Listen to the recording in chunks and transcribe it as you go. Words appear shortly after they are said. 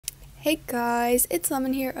Hey guys, it's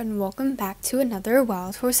Lemon here and welcome back to another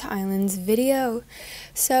Wild Horse Islands video.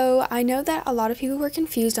 So I know that a lot of people were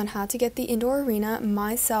confused on how to get the indoor arena,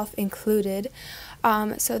 myself included.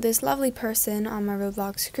 So this lovely person on my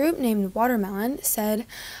Roblox group named Watermelon said,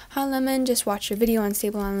 "Hi Lemon, just watched your video on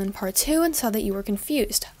Stable Island Part 2 and saw that you were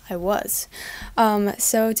confused." I was.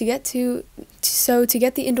 So to get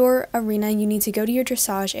the indoor arena, you need to go to your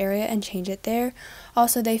dressage area and change it there.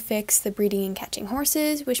 Also, they fixed the breeding and catching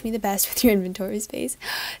horses. Wish me the best with your inventory space.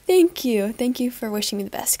 Thank you for wishing me the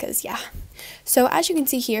best, because yeah. So as you can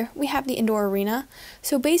see here, we have the indoor arena.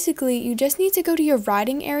 So basically, you just need to go to your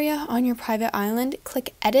riding area on your private island,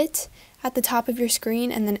 click edit at the top of your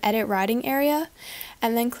screen, and then edit riding area,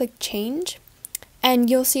 and then click change.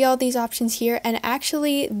 And you'll see all these options here, and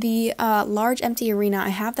actually the large empty arena, I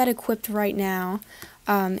have that equipped right now.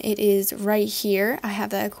 It is right here. I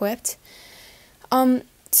have that equipped.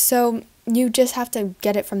 So you just have to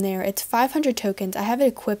get it from there. It's 500 tokens. I have it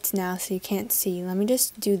equipped now, so you can't see. Let me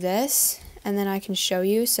just do this, and then I can show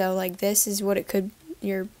you. So like this is what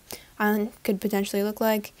your island could potentially look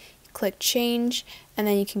like. Click change, and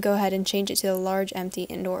then you can go ahead and change it to the large empty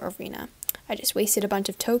indoor arena. I just wasted a bunch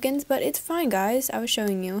of tokens, but it's fine, guys. I was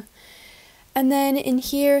showing you. And then in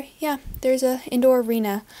here, yeah, there's a indoor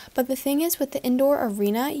arena. But the thing is, with the indoor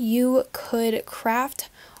arena, you could craft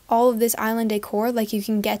all of this island decor. Like, you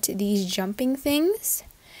can get these jumping things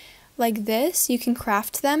like this. You can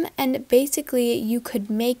craft them, and basically you could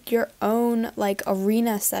make your own like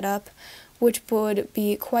arena setup, which would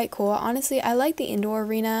be quite cool. Honestly, I like the indoor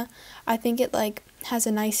arena. I think it like has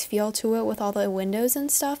a nice feel to it with all the windows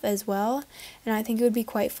and stuff as well, and I think it would be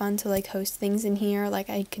quite fun to like host things in here. Like,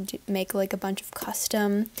 I could make like a bunch of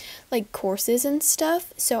custom like courses and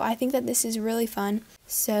stuff, so I think that this is really fun.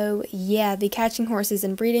 So yeah, the catching horses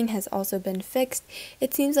and breeding has also been fixed.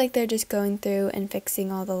 It seems like they're just going through and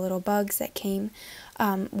fixing all the little bugs that came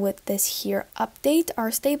with this here update.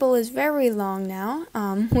 Our stable is very long now,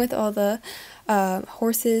 with all the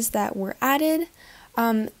horses that were added.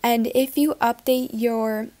 And if you update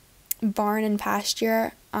your barn and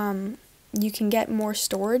pasture, you can get more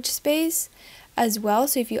storage space as well.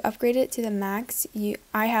 So if you upgrade it to the max,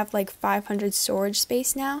 I have like 500 storage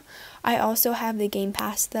space now. I also have the game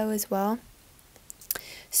pass though as well.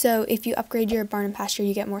 So if you upgrade your barn and pasture,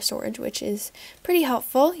 you get more storage, which is pretty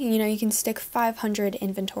helpful. You know, you can stick 500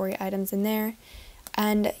 inventory items in there.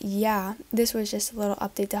 And yeah, this was just a little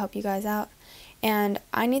update to help you guys out. And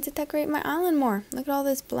I need to decorate my island more. Look at all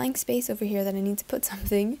this blank space over here that I need to put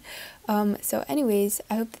something. So anyways,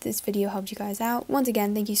 I hope that this video helped you guys out. Once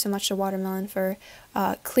again, thank you so much to Watermelon for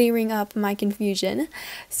clearing up my confusion.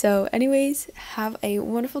 So anyways, have a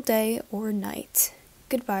wonderful day or night.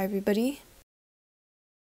 Goodbye, everybody.